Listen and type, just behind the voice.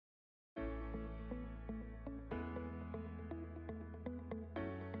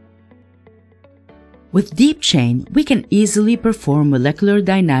With DeepChain, we can easily perform molecular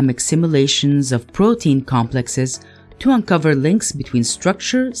dynamic simulations of protein complexes to uncover links between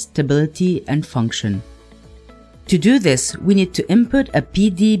structure, stability, and function. To do this, we need to input a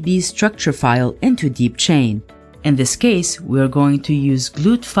PDB structure file into DeepChain. In this case, we are going to use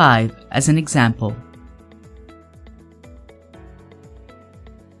GLUT5 as an example.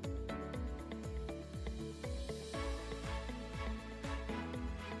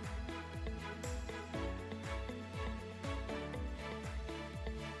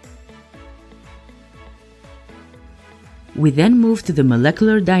 We then move to the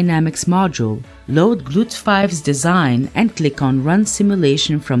Molecular Dynamics module, load GLUT5's design, and click on Run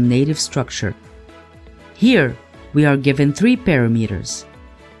Simulation from Native Structure. Here, we are given 3 parameters: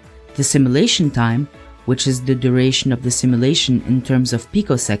 the simulation time, which is the duration of the simulation in terms of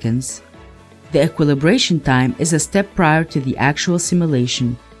picoseconds. The equilibration time is a step prior to the actual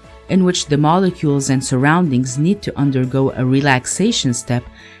simulation, in which the molecules and surroundings need to undergo a relaxation step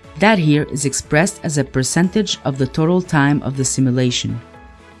that here is expressed as a percentage of the total time of the simulation,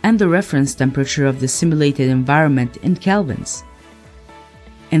 and the reference temperature of the simulated environment in kelvins.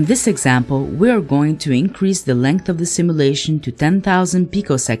 In this example, we are going to increase the length of the simulation to 10,000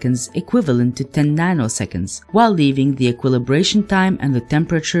 picoseconds, equivalent to 10 nanoseconds, while leaving the equilibration time and the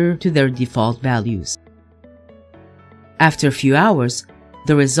temperature to their default values. After a few hours,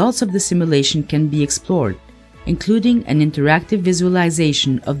 the results of the simulation can be explored, including an interactive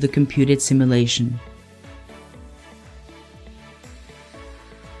visualization of the computed simulation.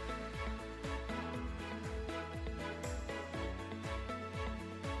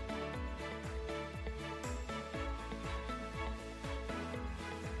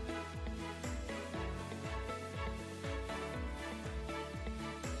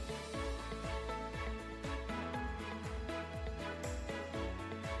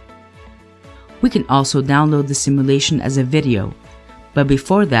 We can also download the simulation as a video, but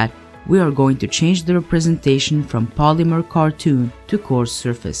before that, we are going to change the representation from Polymer Cartoon to Coarse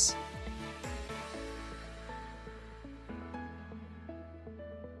Surface.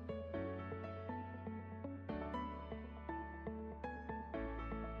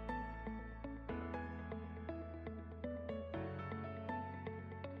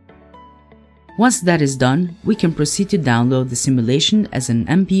 Once that is done, we can proceed to download the simulation as an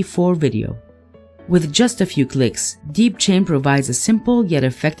MP4 video. With just a few clicks, DeepChain provides a simple yet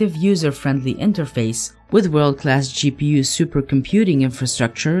effective user-friendly interface with world-class GPU supercomputing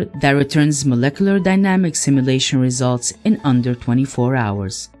infrastructure that returns molecular dynamic simulation results in under 24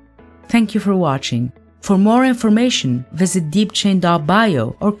 hours. Thank you for watching. For more information, visit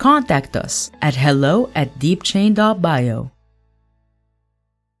deepchain.bio or contact us at hello@deepchain.bio.